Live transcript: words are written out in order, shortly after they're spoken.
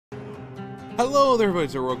Hello there everybody,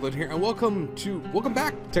 it's HeroicLegend here, and welcome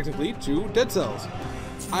back, technically, to Dead Cells.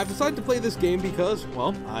 I've decided to play this game because,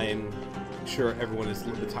 well, I'm sure everyone is a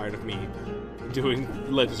little bit tired of me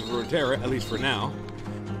doing Legends of Runeterra, at least for now.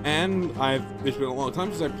 And it's been a long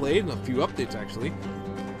time since I played, a few updates actually.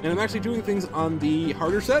 And I'm actually doing things on the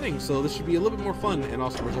harder settings, so this should be a little bit more fun, and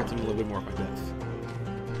also result in a little bit more of my death.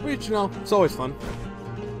 Which, you know, it's always fun.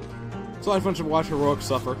 It's a lot of fun to watch heroics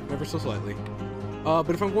suffer, ever so slightly.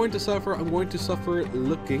 But if I'm going to suffer, I'm going to suffer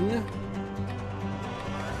looking...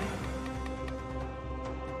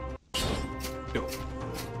 No.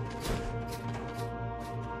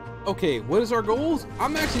 Okay, what is our goals?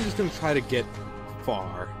 I'm actually just going to try to get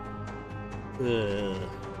far.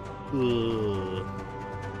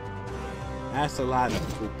 That's a lot of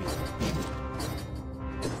poopy.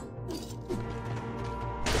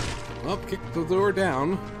 Well, kick the door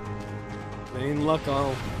down. Main luck,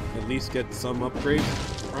 I'll at least get some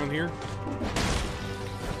upgrades around here.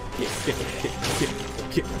 Yeah,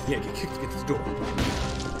 kick. Yeah, get kicked against the door.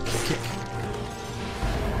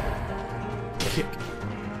 Kick.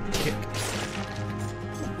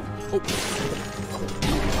 Oh.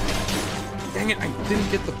 Dang it, I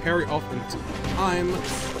didn't get the parry off in time.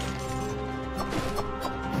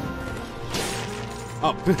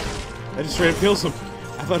 Oh, I just straight up kills him.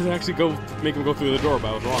 I thought it'd actually make him go through the door, but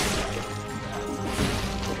I was wrong.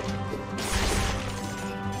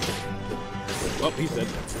 Oh, he's dead.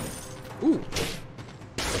 Ooh.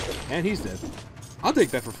 And he's dead. I'll take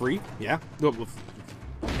that for free. Yeah. No,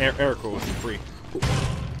 Eric was for free. Ooh.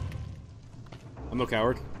 I'm no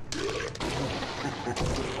coward.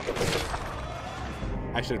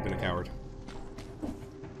 I should have been a coward.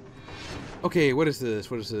 Okay, what is this?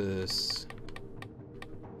 What is this?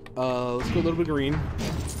 Let's go a little bit green.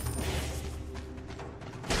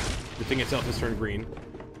 The thing itself has turned green.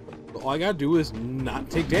 But all I gotta do is not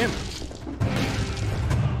take damage.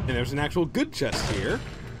 And there's an actual good chest here.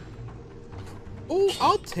 Oh,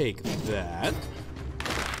 I'll take that.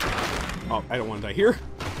 Oh, I don't want to die here.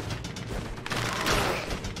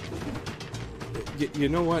 You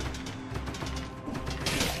know what?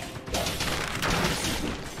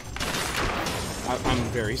 I'm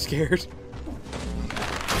very scared.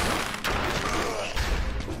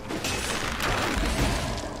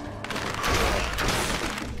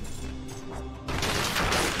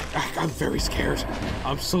 I'm very scared.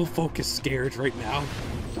 I'm so focused scared right now.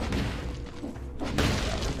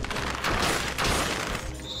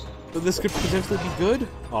 But this could potentially be good.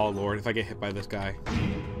 Oh lord, if I get hit by this guy.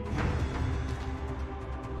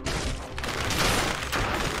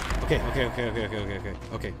 Okay,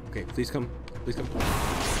 please come.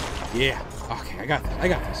 Yeah. Okay, I got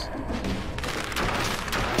this.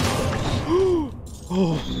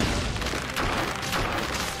 Oh.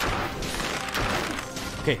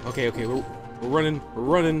 Okay, we're running.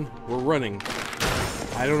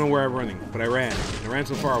 I don't know where I'm running, but I ran. I ran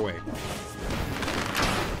so far away.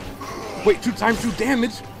 Wait, 2 times 2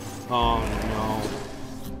 damage? Oh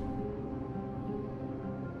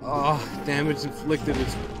no. Oh, damage inflicted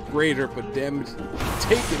is greater, but damage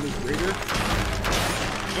taken is greater.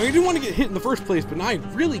 I mean, I didn't want to get hit in the first place, but now I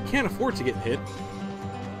really can't afford to get hit.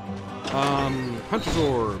 Hunter's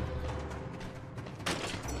Orb.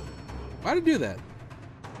 Why'd I do that?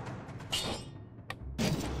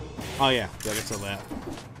 Oh yeah, I saw that.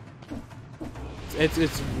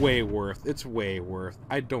 It's way worth. It's way worth.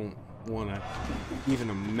 I don't want to even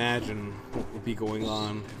imagine what would be going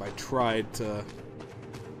on if I tried to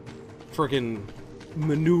frickin'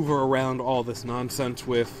 maneuver around all this nonsense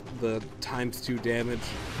with the ×2 damage.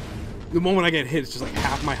 The moment I get hit, it's just like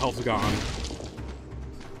half my health's gone.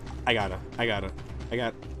 I gotta. I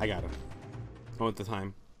want the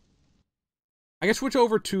time. I can switch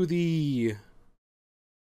over to the...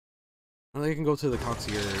 I think I can go to the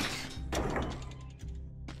concierge.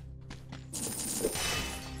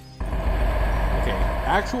 Okay,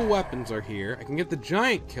 actual weapons are here. I can get the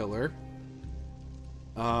giant killer.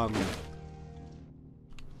 Do I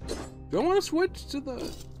want to switch to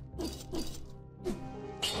the...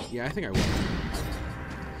 Yeah, I think I will.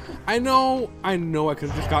 I know I could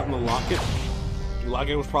have just gotten the locket. The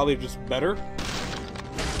locket was probably just better.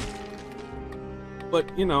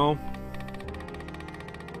 But, you know...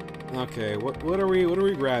 Okay, what are we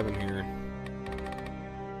grabbing here?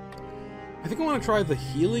 I think I want to try the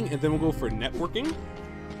healing, and then we'll go for networking.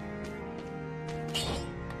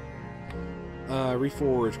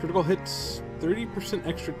 Reforge. Critical hits, 30%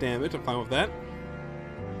 extra damage. I'm fine with that.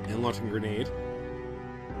 And launching a grenade.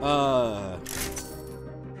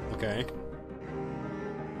 Okay.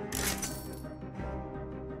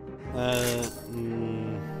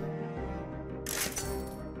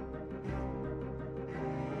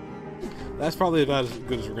 That's probably about as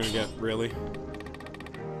good as we're gonna get, really.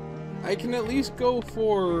 I can at least go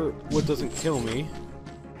for what doesn't kill me.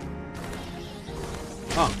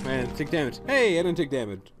 Oh, man, take damage. Hey, I didn't take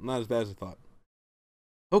damage. Not as bad as I thought.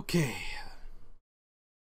 Okay.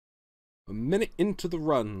 A minute into the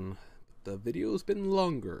run. The video's been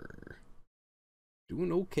longer.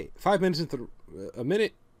 Doing okay. 5 minutes into the... a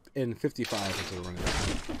minute and 55 into the run.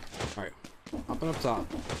 Alright. Hopping up top.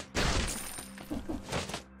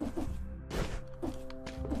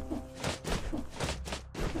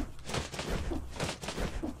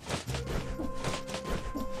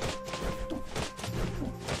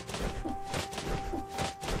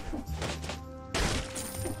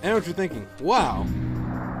 I know what you're thinking. Wow.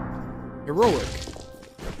 Heroic.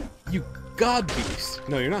 You god beast.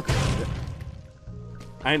 No, you're not.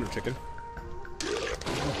 I ain't no chicken.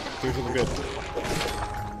 Here's something good.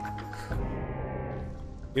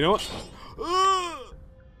 You know what?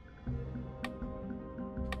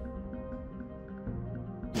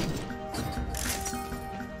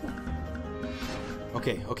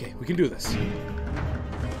 Okay, okay, we can do this.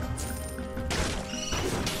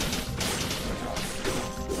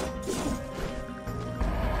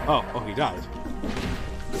 Oh, oh, he died.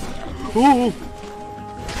 Ooh!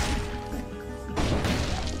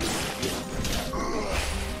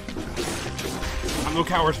 I'm no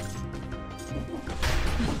coward.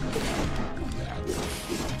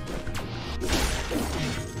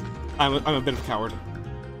 I'm a bit of a coward.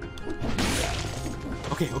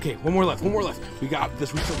 Okay, okay, one more left, one more left. We got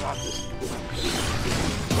this, we still got this.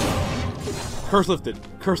 Curse lifted,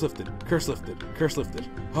 curse lifted, curse lifted, curse lifted.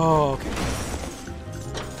 Oh, okay.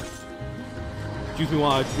 Excuse me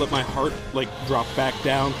while I let my heart, like, drop back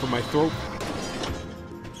down from my throat.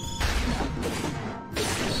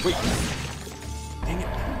 Wait. Dang it.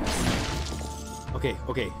 Okay,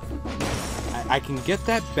 okay. I can get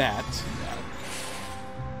that bat.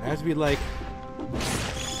 It has to be like...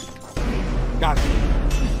 Got it.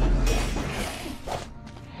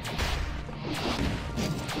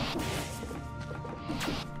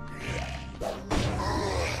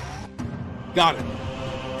 Got it.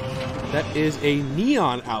 That is a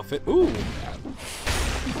neon outfit. Ooh.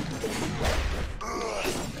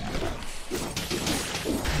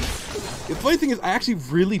 The funny thing is, I actually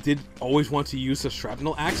really did always want to use the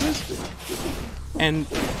shrapnel axes, and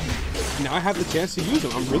now I have the chance to use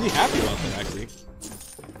them. I'm really happy about that, actually,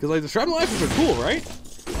 because like the shrapnel axes are cool, right?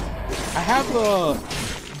 I have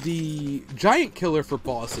the giant killer for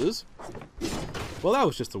bosses. Well, that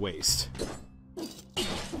was just a waste.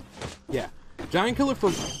 Yeah, giant killer is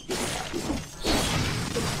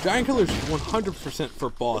 100% for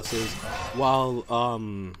bosses, while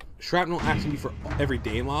shrapnel actually for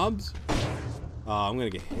everyday mobs. I'm gonna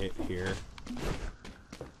get hit here.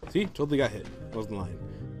 See, totally got hit. That wasn't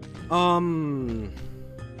lying.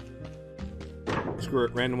 Screw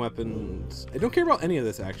it. Random weapons. I don't care about any of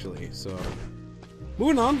this actually. So,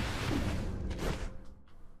 moving on.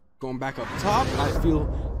 Going back up top.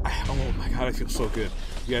 Oh my god, I feel so good.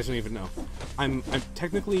 You guys don't even know. I'm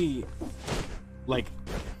technically like.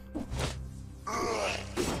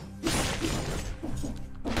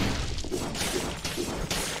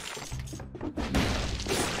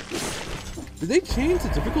 Did they change the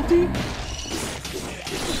difficulty?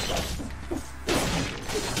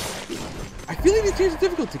 I feel like they changed the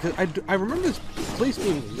difficulty because I remember this place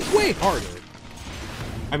being way harder.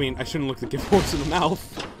 I mean, I shouldn't look the gift horse in the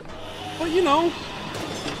mouth, but you know,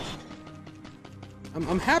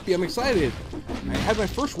 I'm happy. I'm excited. I had my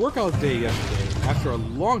first workout day yesterday after a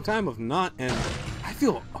long time of not, and I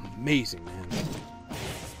feel amazing, man.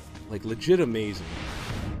 Like legit amazing.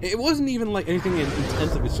 It wasn't even like anything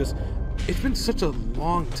intensive. It's just. It's been such a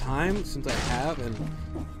long time since I have, and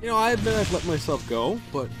you know, I admit I've let myself go,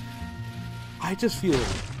 but I just feel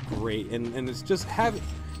great, and it's just having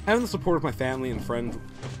the support of my family and friends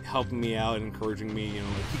helping me out and encouraging me, you know,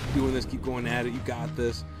 like, keep doing this, keep going at it, you got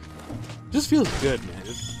this. Just feels good, man.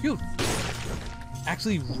 It feels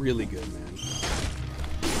actually really good, man.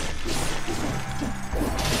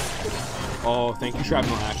 Oh, thank you,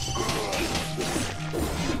 Shrapnel Axe.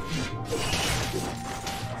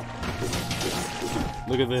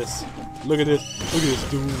 Look at this. Look at this. Look at this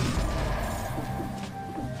dude.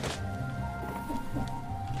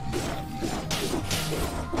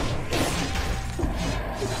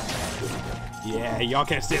 Yeah, y'all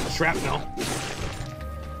can't stand the shrapnel.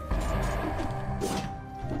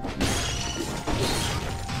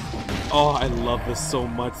 Oh, I love this so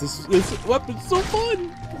much. This weapon's so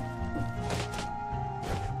fun.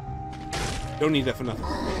 Don't need that for nothing.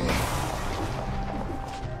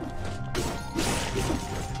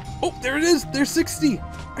 Oh, there it is! There's 60!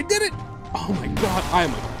 I did it! Oh my god,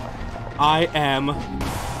 I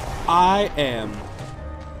am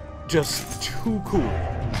just too cool.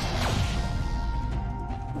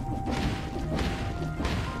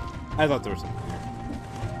 I thought there was something there.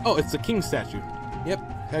 Oh, it's the king statue.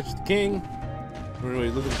 Yep, that's the king. I don't know what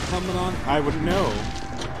he's looking at the helmet on. I wouldn't know.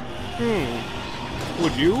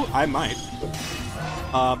 Would you? I might.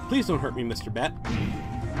 Please don't hurt me, Mr. Bat.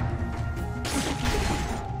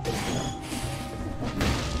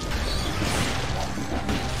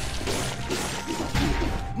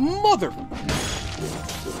 Mother!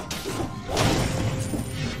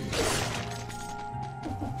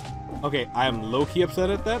 Okay, I am low-key upset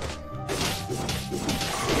at that.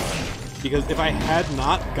 Because if I had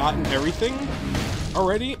not gotten everything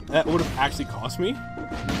already, that would have actually cost me.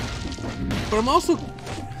 But I'm also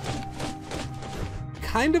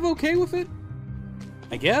kind of okay with it,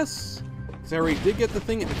 I guess. Because I already did get the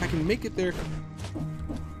thing, and if I can make it there...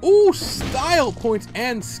 Ooh, style points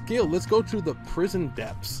and skill. Let's go to the prison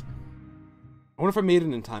depths. I wonder if I made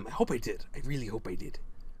it in time. I hope I did. I really hope I did.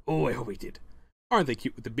 Oh, I hope I did. Aren't they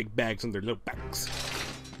cute with the big bags on their little backs?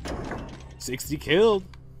 60 killed.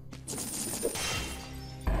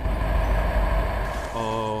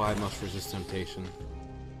 Oh, I must resist temptation.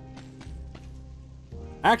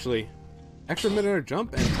 Actually, extra minute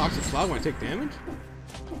jump and toxic cloud when I take damage?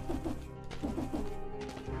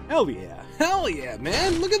 Hell yeah. Hell yeah,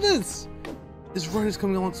 man. Look at this. This run is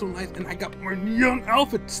coming along so nice, and I got my young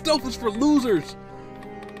outfit. Stealth is for losers.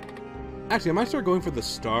 Actually, I might start going for the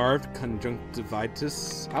starved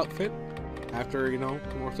conjunctivitis outfit after, you know,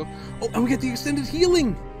 more stuff. Oh, and we get the extended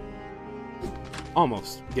healing.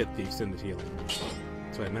 Almost get the extended healing.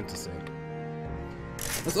 That's what I meant to say.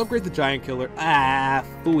 Let's upgrade the giant killer. Ah,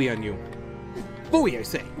 phooey on you. Phooey, I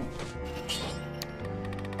say.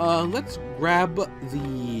 Let's grab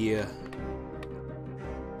the...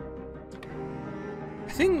 I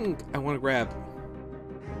think I want to grab...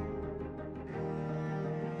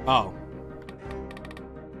 Oh.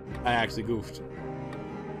 I actually goofed.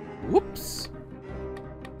 Whoops.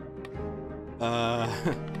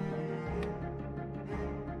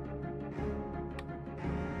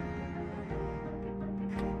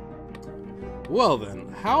 Well then,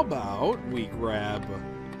 how about we grab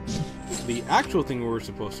the actual thing we were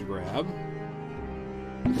supposed to grab?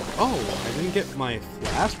 Oh, I didn't get my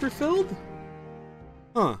flask refilled?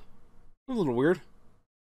 Huh. A little weird.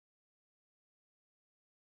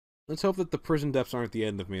 Let's hope that the prison depths aren't the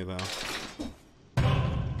end of me, though.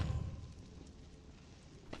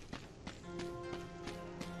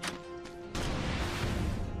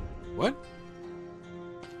 What?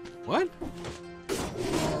 What?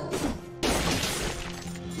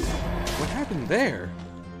 What happened there?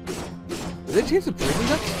 Did they change the prison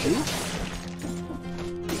depths too?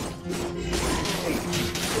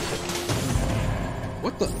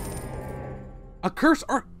 What the? A curse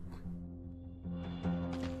art?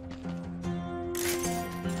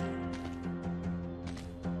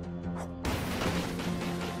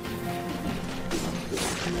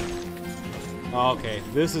 Okay,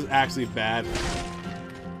 this is actually bad.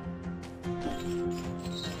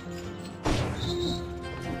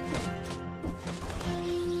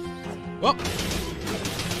 Well.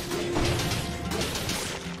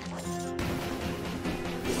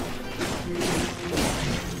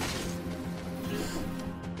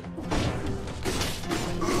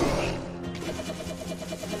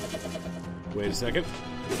 Wait a second.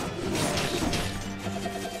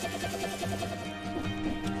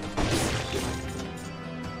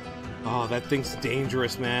 Oh, that thing's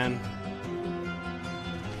dangerous, man.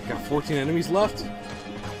 Got 14 enemies left.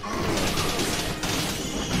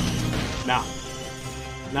 Nah.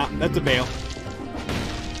 Nah, that's a bail.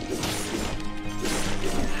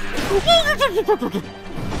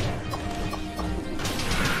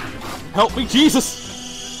 Help me, Jesus!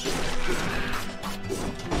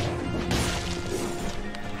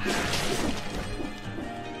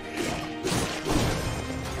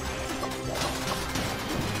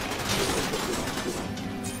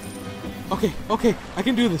 Okay, okay, I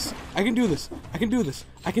can do this. I can do this. I can do this.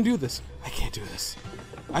 I can do this. I can't do this.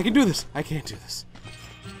 I can do this. I can't do this.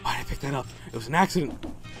 Why did I pick that up? It was an accident.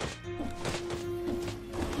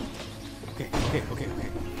 Okay, okay, okay, okay.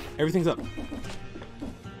 Everything's up.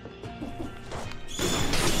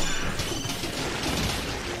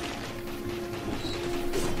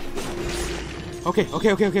 Okay,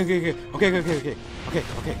 okay, okay, okay, okay, okay, okay, okay, okay, okay, okay, okay. Okay,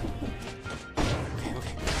 okay,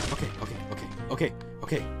 okay, okay, okay, okay, okay,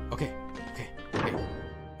 okay, okay.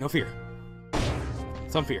 No fear.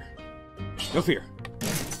 Some fear. No fear.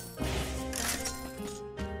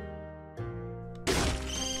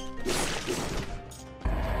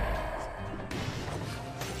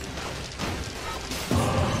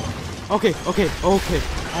 Okay, okay, okay.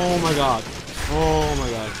 Oh my god. Oh my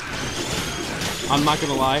god. I'm not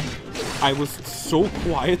gonna lie. I was so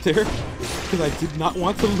quiet there because I did not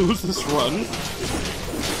want to lose this run.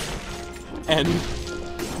 And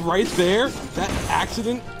right there, that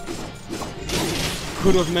accident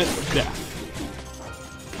could have meant death.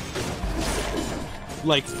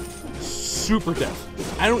 Like, super death.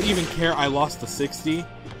 I don't even care I lost the 60.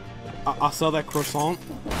 I'll sell that croissant.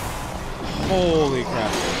 Holy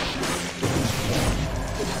crap.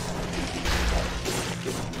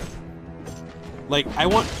 Like, I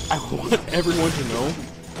want everyone to know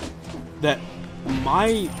that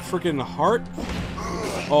my freaking heart...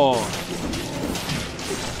 Oh.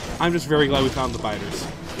 I'm just very glad we found the biters.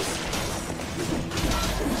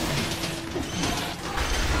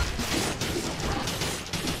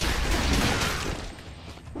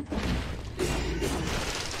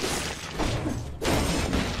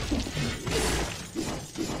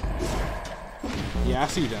 Yeah, I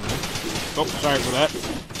see you down there. Oh, sorry for that.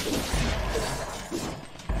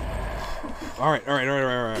 Alright. I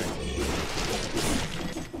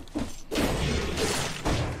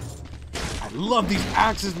love these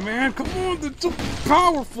axes, man! Come on, they're so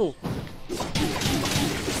powerful!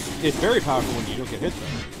 It's very powerful when you don't get hit, though.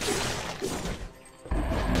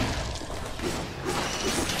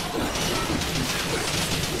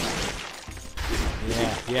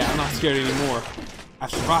 Yeah, I'm not scared anymore. I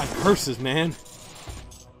survived curses, man.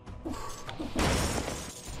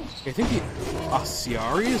 I think the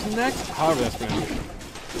Asiari is next? However that's pronounced.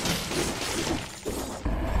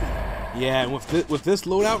 Yeah, and with this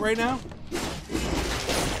loadout right now,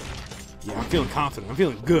 yeah, I'm feeling confident. I'm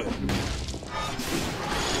feeling good.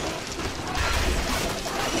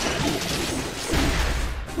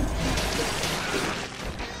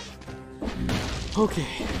 Okay.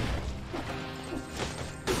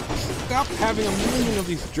 Stop having a million of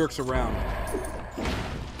these jerks around.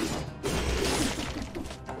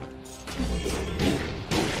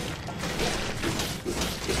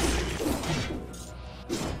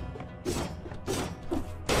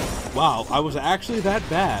 Wow, I was actually that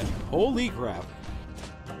bad. Holy crap.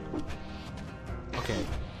 Okay.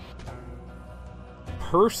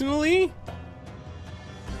 Personally?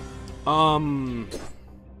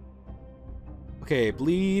 Okay,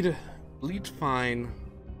 bleed's fine.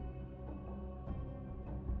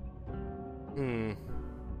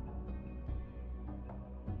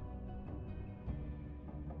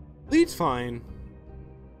 Bleed's fine.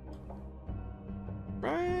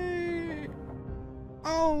 Right?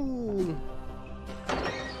 Oh!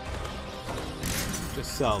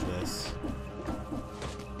 Just sell this.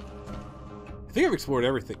 I think I've explored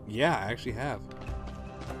everything. Yeah, I actually have.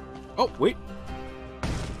 Oh, wait.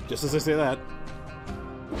 Just as I say that.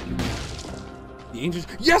 The ancient...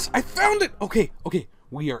 Yes! I found it! Okay.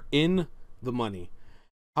 We are in the money.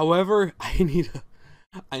 However, I need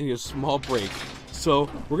a small break. So,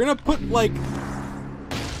 we're gonna put, like...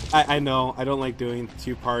 I know, I don't like doing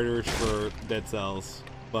two-parters for Dead Cells,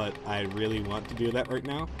 but I really want to do that right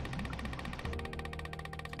now.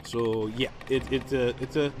 So, yeah, this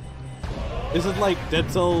is like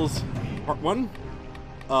Dead Cells Part 1.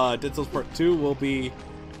 Dead Cells Part 2 will be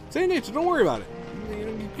same day, so don't worry about it.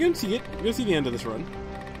 You can see it. You'll see the end of this run.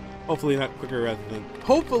 Hopefully not quicker rather than...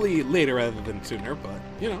 Hopefully later rather than sooner, but,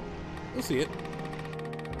 you know, you'll see it.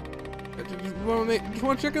 I just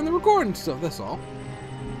want to check on the recording stuff, that's all.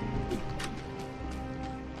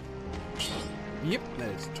 Yep, that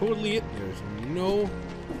is totally it. There's no...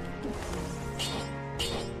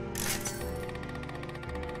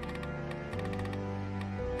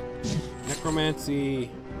 Necromancy...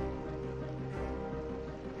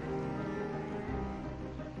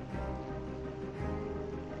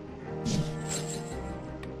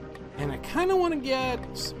 And I kind of want to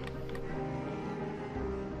get...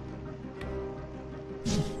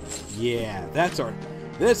 Yeah,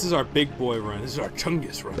 this is our big boy run. This is our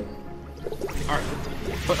Chungus run. Alright.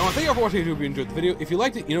 But I want to thank you all for watching. I hope you enjoyed the video. If you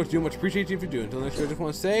liked it, you know what to do. Much appreciate you if you do. Until next time, I just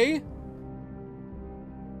want to say...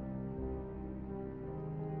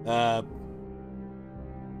 Let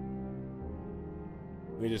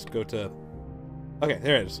me just go to... Okay,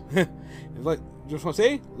 there it is. Just want to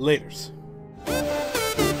say, laters.